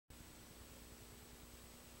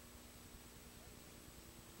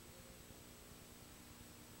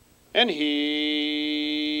And here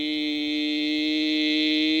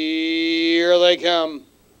they come.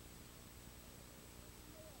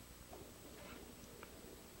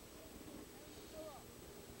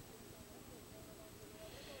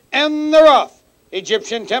 And they're off.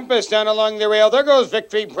 Egyptian Tempest down along the rail. There goes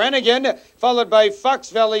Victory Brannigan, followed by Fox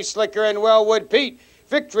Valley Slicker and Wellwood Pete.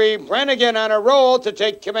 Victory Brannigan on a roll to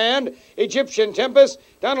take command. Egyptian Tempest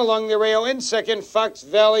down along the rail in second. Fox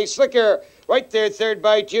Valley Slicker right there, third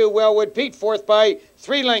by 2. Wellwood Pete fourth by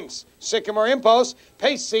 3 lengths. Sycamore Impulse,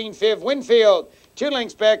 pacing 5th. Winfield 2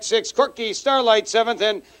 lengths back 6. Corky Starlight 7th,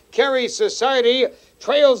 and Carey Society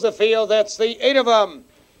trails the field. That's the 8 of them.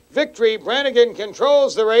 Victory Brannigan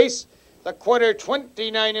controls the race. The quarter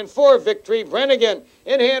 29-4. Victory Brannigan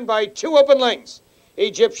in hand by 2 open lengths.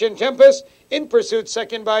 Egyptian Tempest in pursuit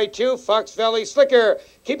second by 2. Fox Valley Slicker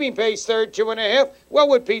keeping pace third, 2.5.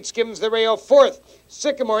 Wellwood Pete skims the rail fourth.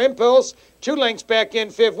 Sycamore Impulse 2 lengths back in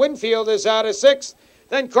 5th. Winfield is out of 6th.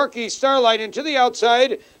 Then Corky Starlight into the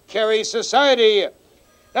outside. Carey Society.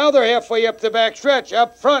 Now they're halfway up the back stretch.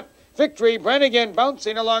 Up front, Victory Brannigan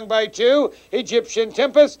bouncing along by 2. Egyptian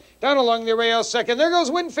Tempest down along the rail second. There goes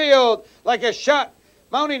Winfield like a shot.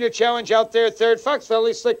 Mounting a challenge out there third. Fox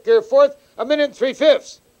Valley Slicker fourth. 1 minute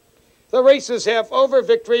 3/5. The race is half over.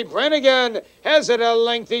 Victory Brannigan has it a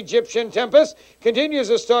length. Egyptian Tempest continues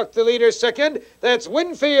to stalk the leader second. That's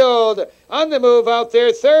Winfield on the move out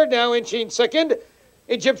there third, now inching second.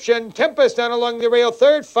 Egyptian Tempest down along the rail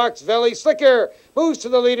third. Fox Valley Slicker moves to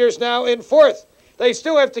the leaders now in fourth. They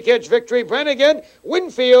still have to catch Victory Brannigan.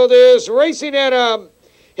 Winfield is racing at him.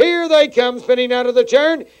 Here they come, spinning out of the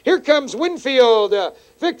turn. Here comes Winfield.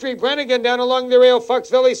 Victory Brannigan down along the rail. Fox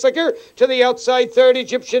Valley Slicker to the outside third.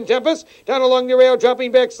 Egyptian Tempest down along the rail,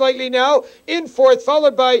 dropping back slightly now in fourth,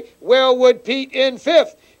 followed by Wellwood Pete in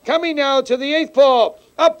fifth. Coming now to the 8th pole.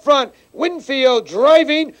 Up front, Winfield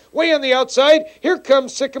driving way on the outside. Here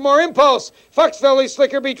comes Sycamore Impulse. Fox Valley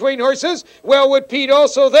Slicker between horses. Wellwood Pete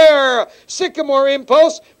also there. Sycamore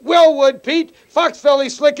Impulse, Wellwood Pete, Fox Valley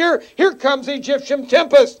Slicker. Here comes Egyptian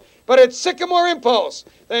Tempest. But it's Sycamore Impulse.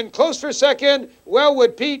 Then close for second,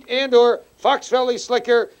 Wellwood Pete and or Fox Valley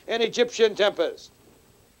Slicker and Egyptian Tempest.